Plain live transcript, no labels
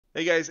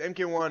Hey guys,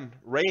 MK1,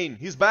 Rain,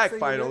 he's back So you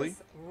finally.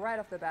 notice right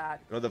off the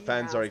bat, You know, the he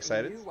fans are has a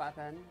excited. new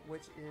weapon,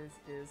 which is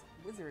his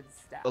wizard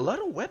staff. A lot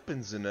of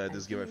weapons in And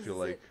this he game, I feel uses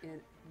like. it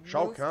in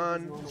Shao most of his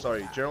Kahn, normal sorry,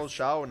 attacks. General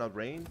Shao, not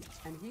Rain.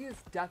 And he is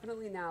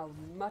definitely now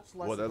much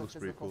less Whoa, that of a looks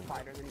pretty physical cool.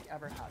 fighter than he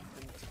ever has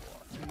been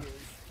before. He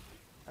is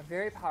a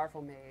very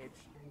powerful mage,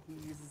 and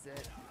he uses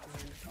it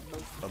in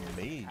most A of his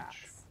mage?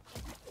 attacks.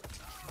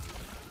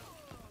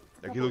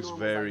 Like, he Couple looks normals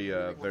very, I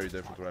really want very to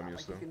different talk from what I'm about.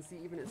 used Like to. you can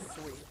see even his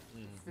sweep.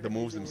 Instead The of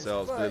moves using his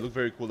themselves, they foot, look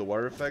very cool. The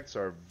water effects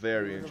are very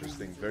he literally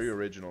interesting, uses very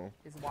original.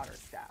 his water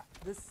staff.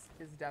 This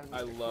is definitely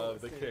I the love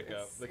coolest the thing. kick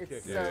It's- up, the it's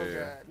kick so up. Yeah, good.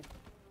 yeah,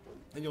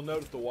 And you'll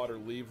notice the water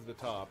leaves the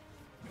top,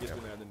 gets Yeah.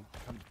 in there, and then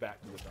comes back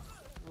to the top.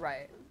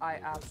 Right. I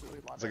absolutely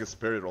love It's it. like a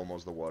spirit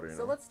almost, the water, you So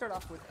know? let's start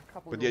off with a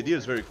couple. But the idea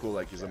is very cool,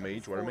 like he's a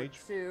mage, water Forward mage.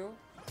 2,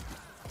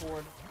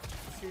 forward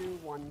 2,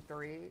 1,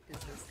 3 is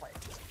just like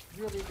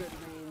really good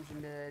range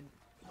mid.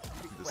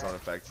 Pretty The quick. sound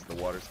effects, the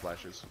water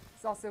splashes.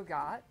 It's also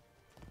got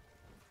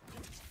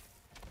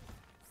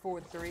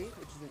forward 3,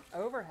 which is an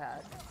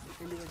overhead,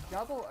 into a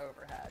double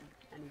overhead,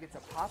 and you get to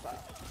pop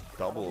up.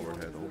 Double That'll be one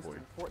of overhead, the oh most boy.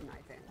 important,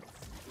 I think.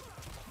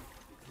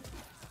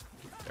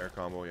 Air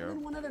combo, yeah. And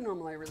then one other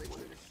normal I really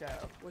wanted to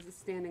show was a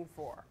standing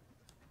 4,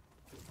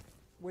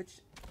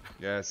 which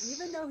Yes,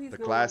 even though he's the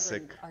no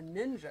classic. longer a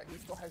ninja, he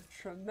still has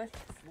tremendous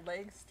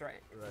leg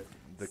strength. Right.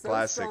 The So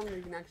classic. strong that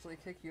he can actually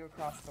kick you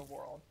across the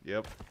world.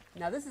 Yep.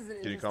 Now this is an Can you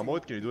interesting combo it?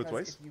 one Can you do it because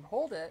twice? If you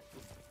hold it,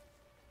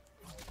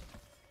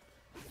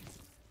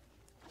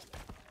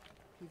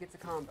 you get a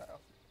combo,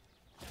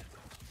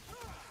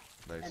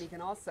 and he Nice.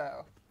 can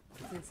also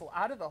cancel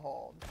out of the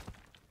hold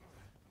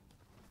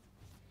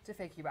to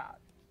fake you out.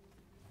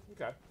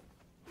 Okay.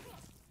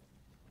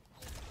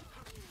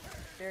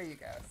 There you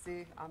go.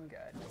 See, I'm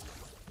good.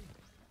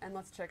 And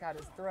let's check out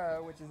his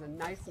throw, which is a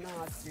nice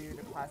nod to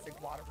the classic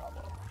water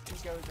bubble. He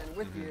goes in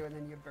with you, and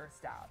then you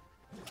burst out.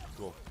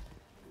 Cool.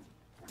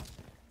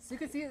 So you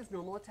can see his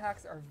normal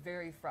attacks are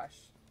very fresh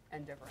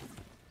and different.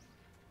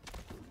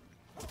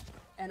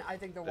 And I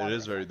think the water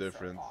is very effects are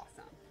different.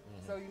 awesome.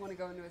 So you want to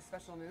go into his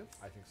special moves?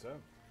 I think so.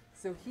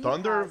 So he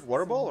Thunder, has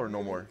water some ball, or no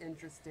really more?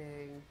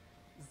 interesting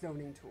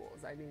zoning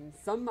tools. I mean,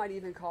 some might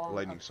even call him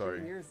Lightning, a sorry.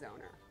 premier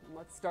zoner. And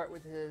let's start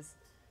with his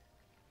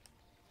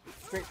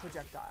straight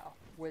projectile,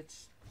 which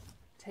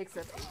takes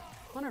up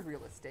a ton of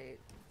real estate,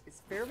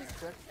 is fairly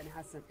quick, and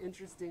has some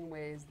interesting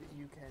ways that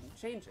you can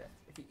change it.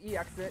 If you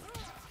EX it,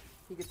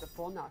 he gets a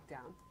full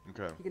knockdown.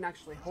 Okay. You can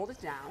actually hold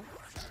it down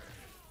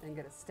and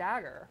get a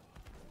stagger,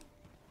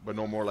 But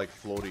no more like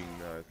floating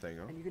thing,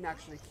 huh? and you can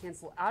actually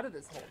cancel out of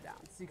this hold down.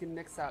 So you can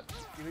mix up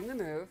doing the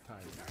move,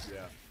 Timing.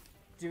 Yeah.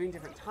 doing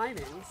different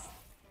timings,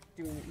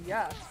 doing the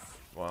EX,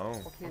 Wow.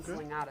 or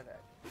canceling out of it.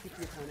 Keep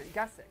the opponent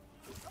guessing.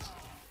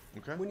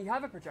 Okay. When you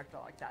have a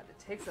projectile like that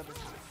takes up a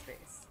ton of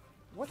space,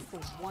 what's the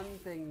one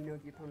thing you know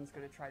the opponent's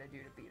going to try to do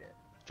to beat it?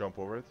 Jump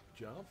over it.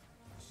 Jump.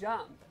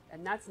 Jump,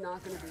 and that's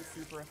not going to be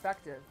super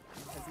effective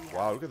because he has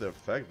Wow, look at the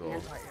effect though.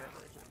 anti-air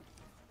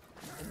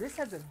version. And this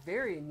has a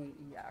very neat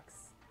EX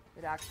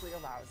that actually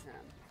allows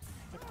him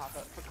to pop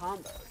up for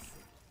combos.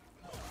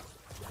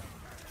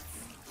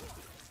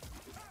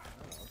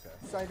 Oh, okay.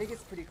 So I think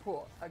it's pretty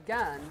cool.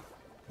 Again,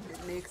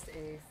 it makes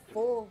a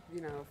full,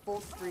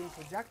 full screen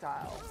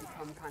projectile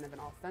become kind of an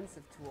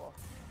offensive tool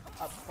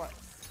up close.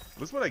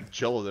 Looks more like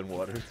jello than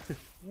water.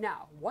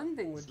 Now, one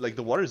thing would Like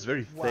the water is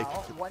very thick.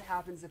 well, what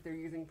happens if they're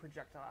using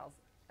projectiles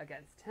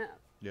against him?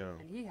 Yeah.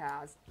 And he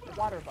has a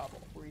water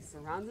bubble where he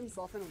surrounds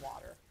himself in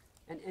water,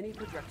 and any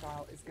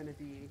projectile is going to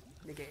be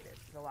negated.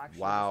 It'll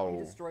actually Wow.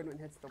 be destroyed when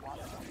it hits the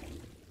water bubble.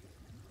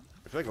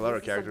 I feel like a lot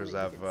of This is characters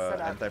something have that you can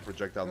set up,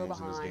 anti-projectile go moves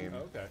in this behind,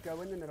 game. Okay.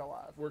 Go in the middle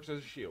of. Works as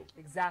a shield.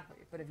 Exactly.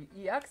 But if you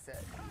EX it,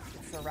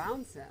 it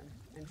surrounds him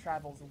and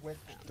travels with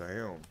him.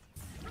 Damn.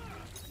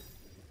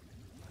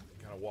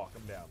 Kind of walk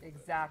them down.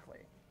 Exactly.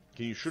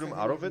 Can you shoot So him then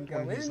out you of can it go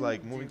when he's in,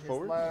 like do moving his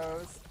forward?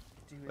 Lows,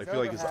 do his I feel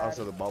like it's overhead,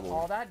 outside the bubble.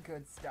 All that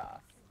good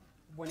stuff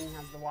when he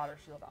has the water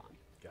shield on.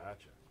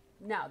 Gotcha.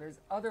 Now, there's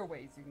other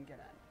ways you can get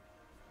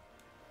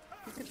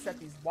in. He could set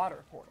these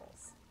water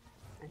portals,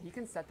 and he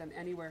can set them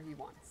anywhere he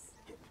wants.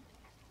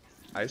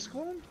 Ice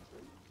clone?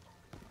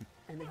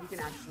 And then he can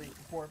actually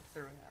warp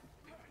through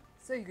them.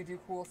 So you could do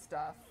cool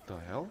stuff, The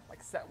hell?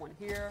 like set one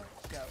here,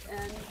 go in,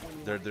 when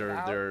you They're want to get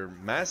out, they're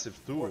massive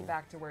too. warp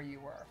back to where you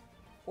were.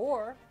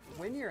 Or,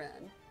 when you're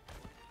in,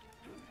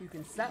 you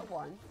can set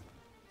one,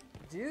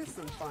 do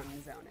some fun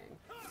zoning,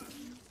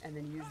 and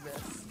then use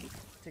this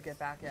to get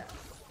back in.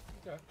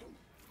 Okay.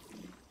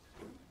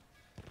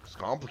 It's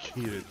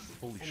complicated.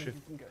 Holy And shit. then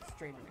you can go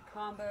straight into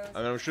combos. I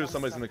mean, I'm sure fun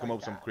somebody's stuff gonna come like up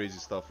with some that. crazy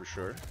stuff for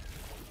sure.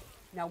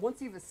 Now,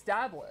 once you've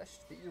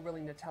established that you're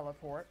willing to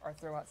teleport or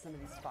throw out some of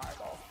these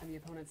fireballs, and the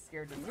opponent's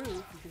scared to move,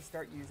 you can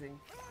start using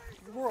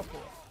the whirlpool.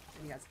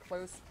 And he has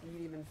close,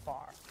 medium, and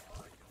far.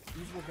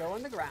 These will go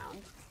on the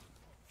ground,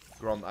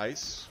 Ground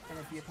ice. and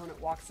if the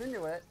opponent walks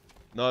into it,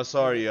 No,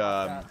 sorry,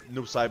 Yeah.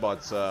 Noob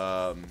Saibot's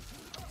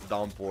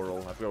down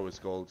portal. I forgot what it's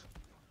called.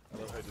 I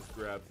love how he just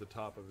grabs the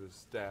top of his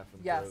staff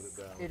and yes, throws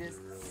it down. it is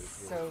Really cool.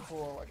 so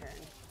cool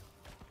looking.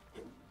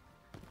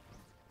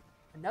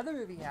 Another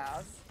move he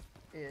has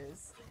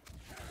is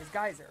his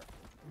Geyser.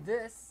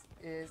 This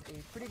is a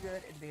pretty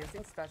good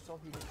advancing special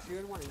he gets 2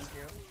 and 1 into,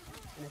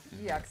 and if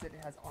he exit,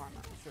 it has armor.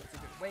 So it's a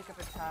good wake-up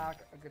attack,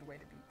 a good way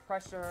to beat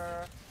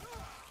pressure.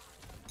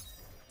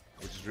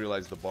 I just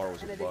realized the bar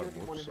was And a I think bug. it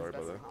would be one Oops, of his sorry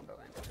about best that. combo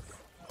endings.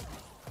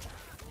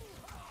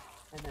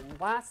 And then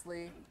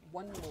lastly,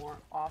 one more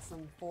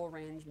awesome full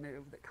range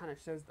move that kind of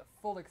shows the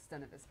full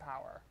extent of his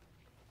power.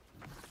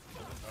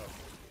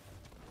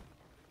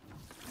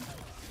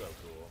 So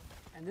cool.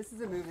 And this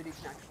is a move that he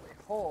can actually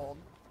hold.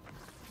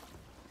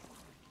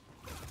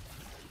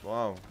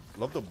 Wow,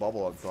 love the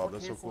bubble on Or top.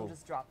 That's so cancel and cool.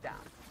 just drop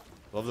down.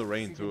 Love the So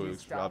rain you can too, do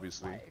it's stuff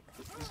obviously. Like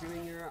you're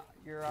doing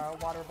your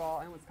water ball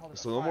and what's called a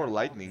So no more fireball,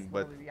 lightning, it's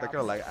but literally the that kind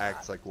of like opposite of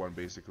acts that. like one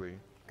basically.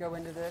 Go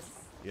into this.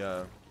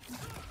 Yeah,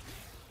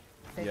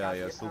 Take yeah, out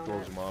yeah. the Still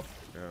throws opponent, him up.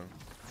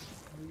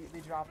 Yeah.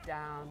 immediately drop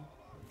down.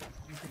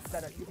 You can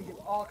set up. You can do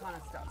all kind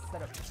of stuff.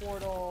 Set up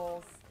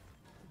portals.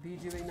 Be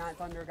doing that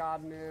Thunder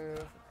God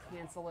move.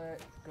 Cancel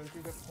it. Go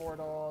through the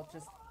portal.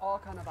 Just all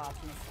kind of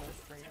options full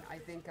screen. I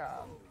think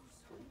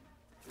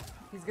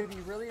he's going to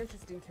be a really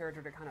interesting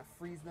character to kind of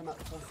freeze them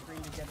up full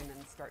screen to get him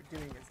and start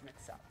doing his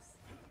mix-ups.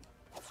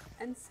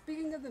 And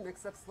speaking of the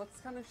mix-ups, let's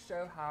kind of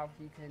show how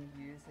he can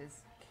use his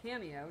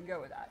cameo and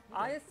go with that.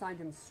 I assigned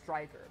him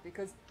Striker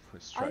because I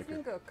Striker.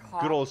 think a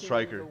cop Good old teaming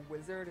Striker. with a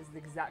wizard is the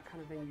exact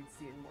kind of thing you'd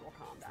see in Mortal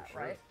Kombat, sure.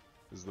 right?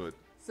 Let's do it.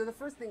 So the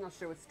first thing I'll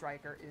show with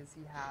Striker is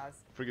he has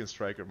Freaking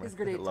Striker, man. his I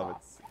grenade love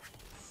toss.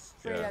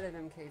 Straight Yeah. out of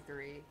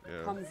MK3,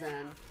 Yeah. comes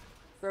in,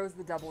 throws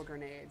the double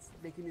grenades.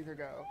 They can either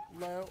go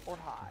low or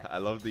high. it. I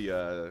love the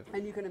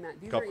And you can imagine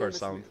these Cop are car ambush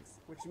sound. moves,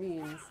 which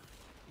means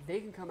they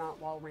can come out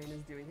while Rain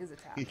is doing his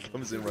attack. He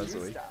comes in, You can runs do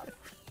away. stuff.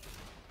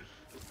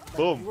 Like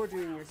Boom. You're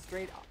doing your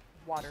straight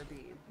water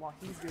beam while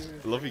he's doing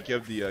his I love he grenade.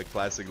 kept the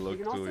classic He look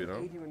can also too, you know?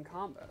 aid you in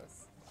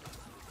combos.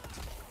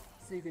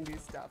 So you can do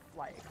stuff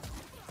like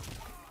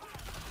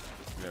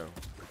Yeah.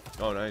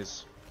 Oh,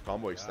 nice.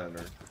 Combo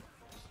extender.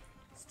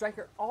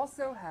 Striker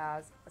also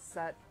has a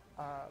set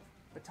of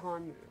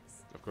baton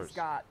moves. Of course. He's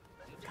got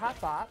Cop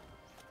Bop,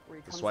 where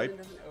he comes swipe. in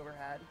and does an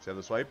overhead, See how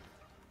the swipe?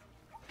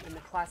 and the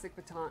classic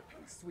baton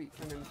sweep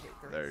from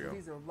MK3. There you so go.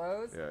 these are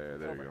lows, Yeah, yeah,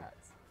 there you go.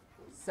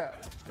 overheads. So,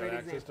 Got great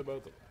access example. to both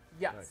of them.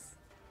 Yes. Nice.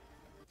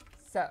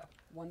 So,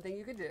 one thing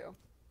you could do,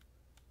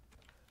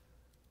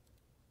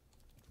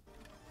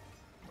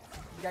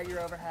 you got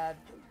your overhead,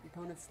 your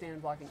opponents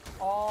stand blocking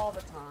all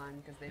the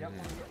time because they don't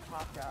want to get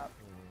popped up.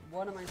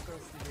 What am I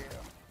supposed to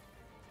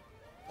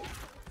do?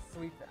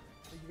 Sweep them.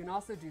 But you can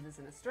also do this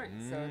in a string.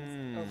 So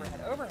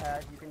it's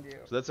overhead, you can do.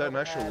 So that's an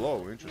actual overhead,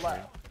 low. Interesting.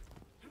 low.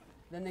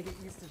 Then they get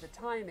used to the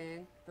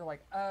timing. They're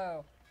like,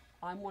 oh,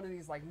 I'm one of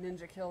these like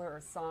Ninja Killer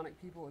or Sonic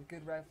people with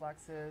good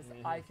reflexes.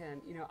 I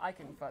can, I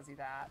can fuzzy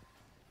that.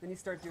 Then you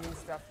start doing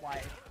stuff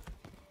like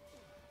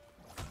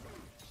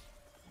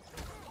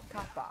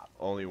Cop Bop.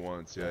 Only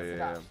once. Yeah, That's yeah,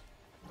 about yeah.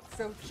 it.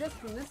 So just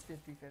from this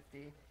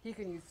 50-50, he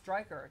can use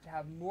Striker to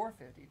have more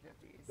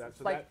 50-50s. That's It's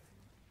so like,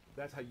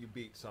 that's how you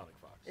beat Sonic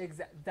Fox.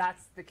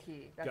 that's the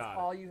key. That's Got it.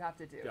 all you have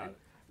to do. Got And it.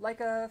 like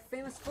a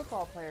famous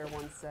football player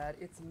once said,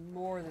 it's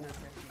more than a 50-50.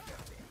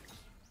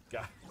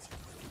 Got it.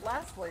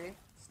 Lastly,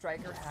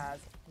 Striker has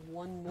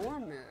one more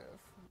move,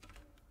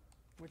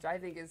 which I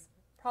think is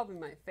probably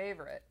my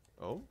favorite.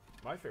 Oh?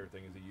 My favorite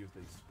thing is he used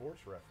a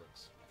sports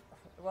reference.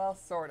 Well,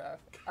 sort of.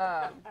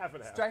 Half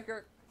and half.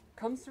 Striker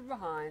comes from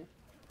behind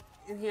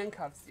and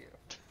handcuffs you.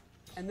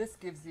 And this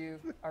gives you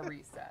a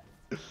reset.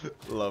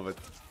 Love it.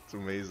 It's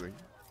amazing.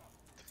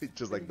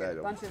 Just like you get that. a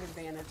Oh. bunch of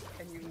advantage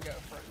and you can go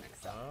for a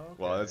mix-up.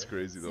 Wow, that's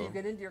crazy So you though.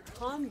 get into your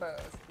combos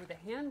with a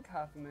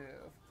handcuff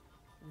move,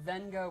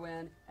 then go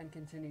in and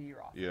continue your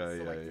offense. Yeah, so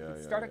yeah, like you yeah,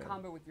 can start yeah. a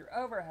combo with your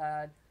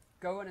overhead,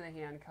 go into the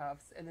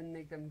handcuffs, and then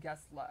make them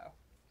guess low.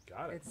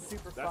 Got it. It's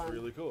super That's fun.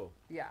 really cool.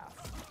 Yeah.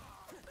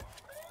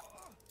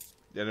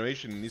 The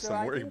animation needs So some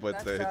I work, think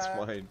but that's, it's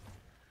fine.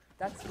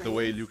 That's The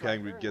way Rain's Liu Kang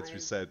Striker, gets and I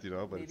reset, you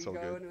know, but maybe it's all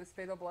go good. into his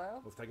fatal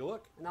blow. Let's take a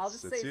look. And I'll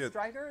just Let's see say it.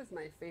 Striker is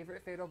my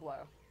favorite fatal blow.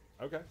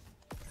 Okay.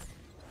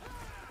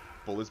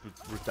 Police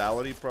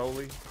brutality,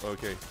 probably.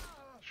 Okay.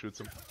 Shoots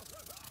him.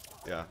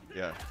 Yeah,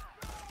 yeah.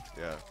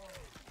 Yeah.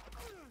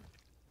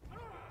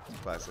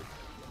 Classic.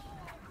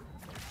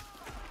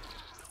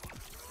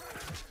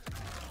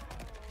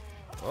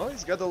 Well,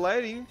 he's got the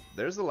lighting.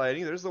 There's the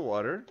lighting. There's the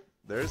water.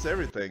 There's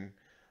everything.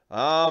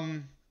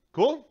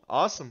 Cool.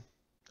 Awesome.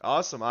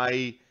 Awesome.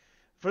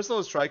 First of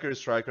all, Striker is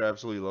Striker. I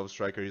absolutely love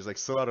Striker. He's like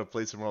so out of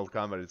place in Mortal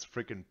Kombat. It's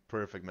freaking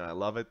perfect, man. I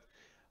love it.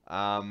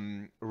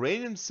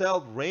 Rain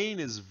himself, Rain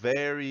is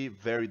very,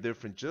 very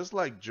different. Just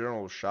like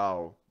General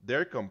Shao,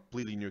 they're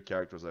completely new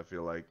characters, I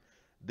feel like.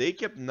 They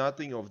kept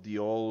nothing of the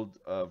old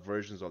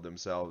versions of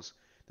themselves.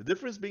 The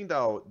difference being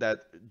that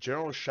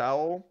General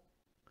Shao,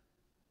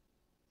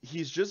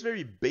 he's just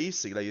very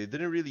basic. Like, they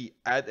didn't really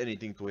add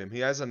anything to him. He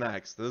has an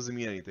axe. That doesn't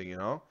mean anything, you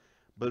know?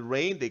 But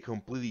Rain, they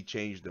completely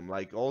changed him.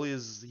 Like,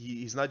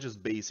 he's not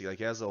just basic. Like,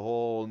 he has a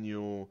whole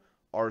new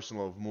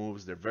arsenal of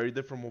moves. They're very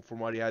different from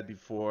what he had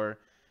before.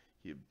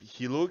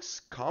 he looks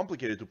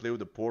complicated to play with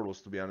the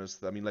portals, to be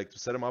honest. I mean, like to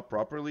set him up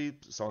properly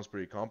sounds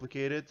pretty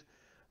complicated.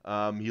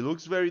 He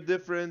looks very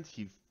different.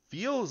 He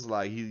feels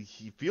like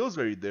he feels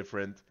very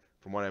different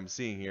from what I'm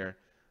seeing here.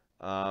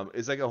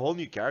 It's like a whole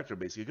new character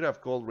basically. You could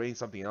have called Rain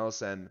something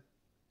else, and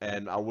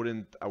I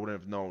wouldn't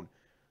have known.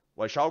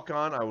 Why Shao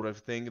Kahn, I would have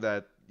think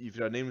that if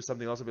you had named him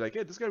something else, I'd be like,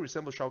 hey, this guy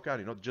resembles Shao Kahn.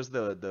 You know, just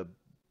the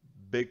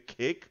big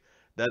kick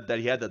that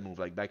he had that move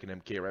like back in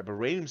MK, right? But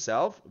Rain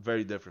himself,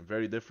 very different,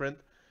 very different.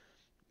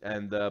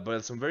 And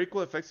but some very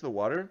cool effects to the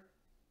water.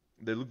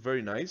 They look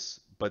very nice,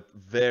 but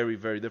very,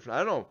 very different.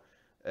 I don't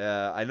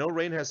know. I know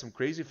Rain has some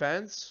crazy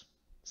fans,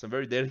 some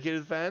very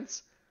dedicated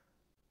fans.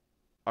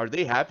 Are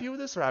they happy with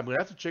this, or I'm gonna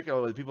have to check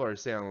out what the people are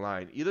saying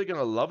online? Either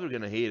gonna love it or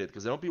gonna hate it,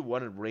 because I know people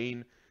wanted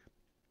Rain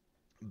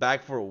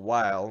back for a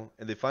while,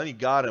 and they finally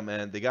got him,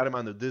 and they got him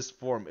under this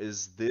form.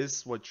 Is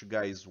this what you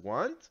guys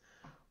want,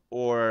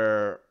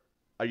 or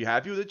are you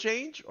happy with the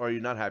change, or are you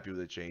not happy with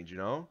the change? You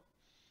know,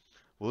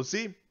 we'll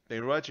see. Thank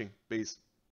you for watching. Peace.